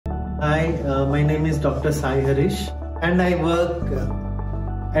Hi, my name is Dr. Sai Hareesh and I work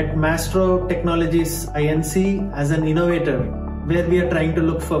at Maestro Technologies INC as an innovator, where we are trying to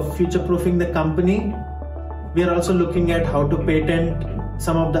look for future-proofing the company. We are also looking at how to patent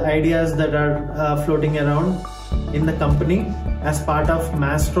some of the ideas that are floating around in the company as part of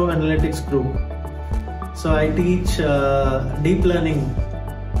Maestro Analytics Group. So I teach deep learning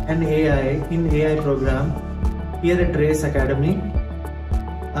and AI in AI program here at RACE Academy.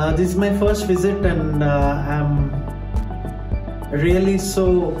 This is my first visit and I'm really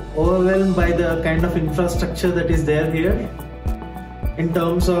so overwhelmed by the kind of infrastructure that is there here in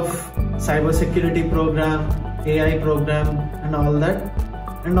terms of cybersecurity program, AI program and all that,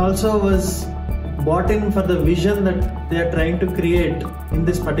 and also was bought in for the vision that they are trying to create in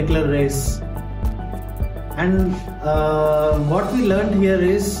this particular race. And what we learned here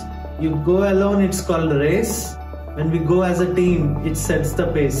is, you go alone, it's called race. When we go as a team, it sets the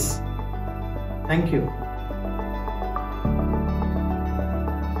pace. Thank you.